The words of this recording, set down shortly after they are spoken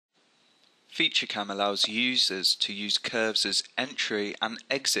FeatureCAM allows users to use curves as entry and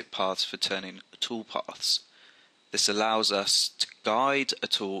exit paths for turning toolpaths. This allows us to guide a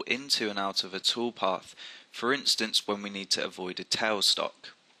tool into and out of a toolpath, for instance when we need to avoid a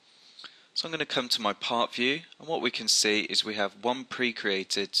tailstock. So I'm going to come to my part view, and what we can see is we have one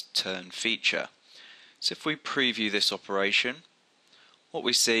pre-created turn feature. So if we preview this operation, what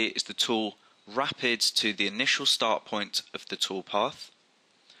we see is the tool rapids to the initial start point of the toolpath,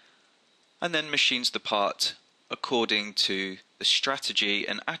 and then machines the part according to the strategy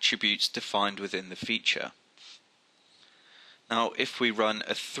and attributes defined within the feature. Now if we run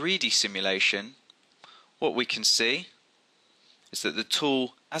a 3D simulation, what we can see is that the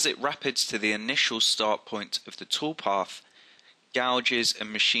tool, as it rapids to the initial start point of the toolpath, gouges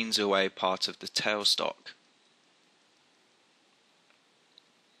and machines away part of the tailstock.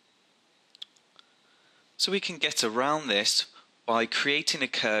 So we can get around this by creating a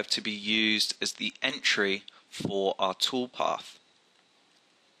curve to be used as the entry for our toolpath.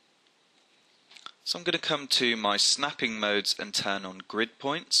 So I'm going to come to my snapping modes and turn on grid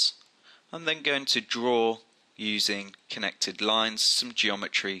points. I'm then going to draw using connected lines some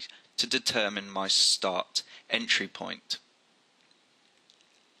geometry to determine my start entry point.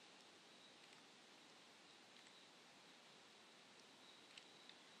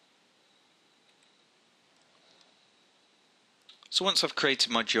 So once I've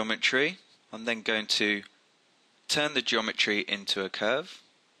created my geometry, I'm then going to turn the geometry into a curve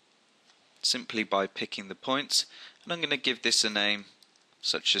simply by picking the points, and I'm going to give this a name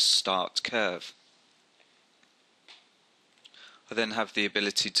such as start curve. I then have the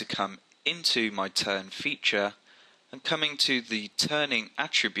ability to come into my turn feature, and coming to the turning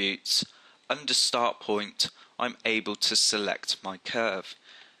attributes under start point, I'm able to select my curve.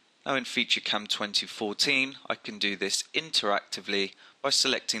 Now in FeatureCAM 2014 I can do this interactively by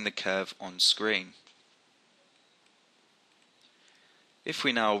selecting the curve on screen. If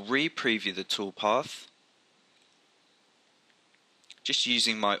we now re-preview the toolpath, just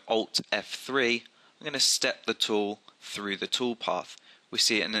using my Alt F3, I'm going to step the tool through the toolpath. We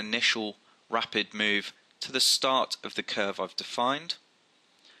see an initial rapid move to the start of the curve I've defined.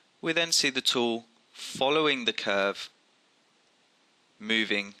 We then see the tool following the curve,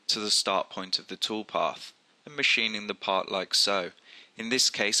 moving to the start point of the toolpath and machining the part like so, in this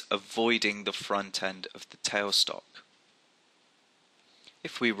case avoiding the front end of the tailstock.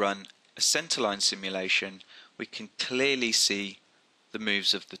 If we run a centerline simulation, we can clearly see the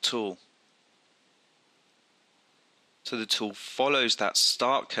moves of the tool. So the tool follows that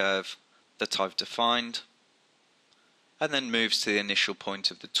start curve that I've defined and then moves to the initial point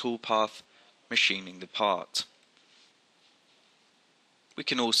of the toolpath, machining the part. We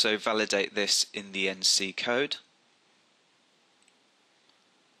can also validate this in the NC code.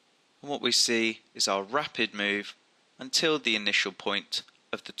 And what we see is our rapid move until the initial point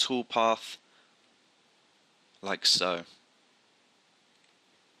of the toolpath, like so.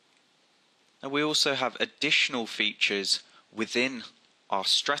 And we also have additional features within our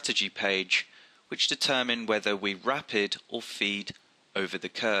strategy page which determine whether we rapid or feed over the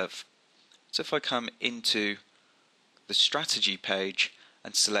curve. So if I come into the strategy page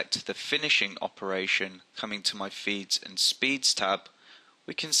and select the finishing operation, coming to my feeds and speeds tab,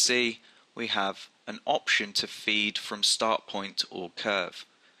 we can see we have an option to feed from start point or curve.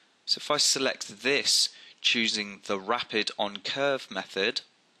 So if I select this, choosing the rapid on curve method,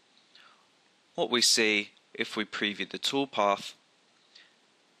 what we see if we preview the toolpath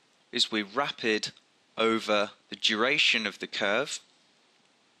is we rapid over the duration of the curve.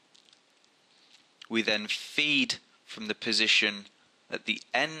 We then feed from the position at the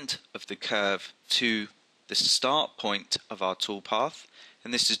end of the curve to the start point of our toolpath,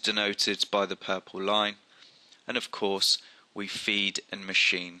 and this is denoted by the purple line, and of course we feed and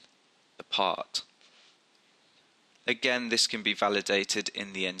machine the part. Again, this can be validated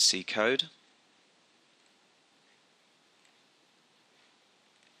in the NC code.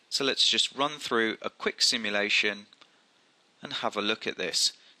 So let's just run through a quick simulation and have a look at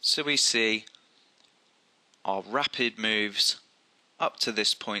this. So we see our rapid moves up to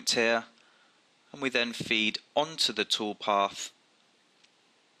this point here, and we then feed onto the toolpath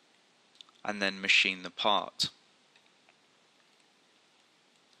and then machine the part.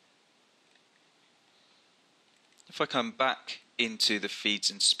 If I come back into the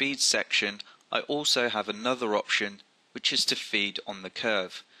feeds and speeds section, I also have another option, which is to feed on the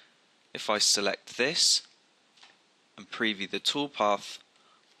curve. If I select this and preview the toolpath,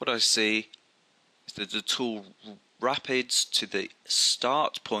 what I see is that the tool rapids to the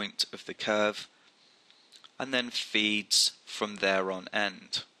start point of the curve and then feeds from there on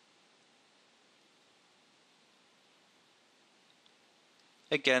end.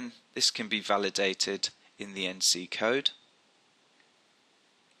 Again, this can be validated in the NC code.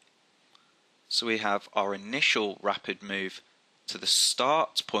 So we have our initial rapid move to the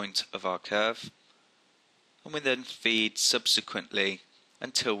start point of our curve, and we then feed subsequently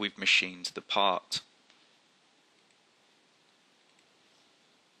until we've machined the part.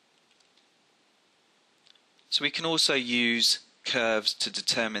 So we can also use curves to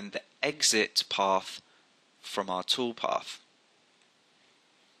determine the exit path from our toolpath.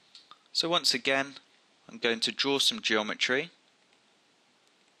 So once again, I'm going to draw some geometry.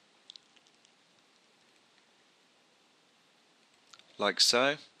 Like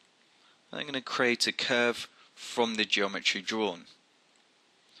so. And I'm going to create a curve from the geometry drawn.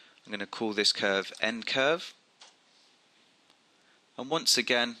 I'm going to call this curve end curve. And once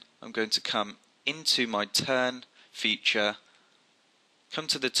again, I'm going to come into my turn feature, come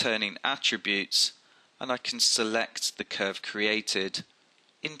to the turning attributes, and I can select the curve created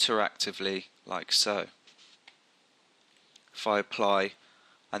interactively like so. If I apply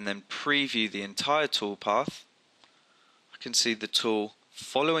and then preview the entire toolpath, I can see the tool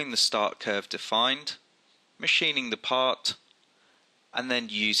following the start curve defined, machining the part, and then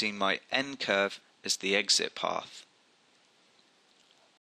using my end curve as the exit path.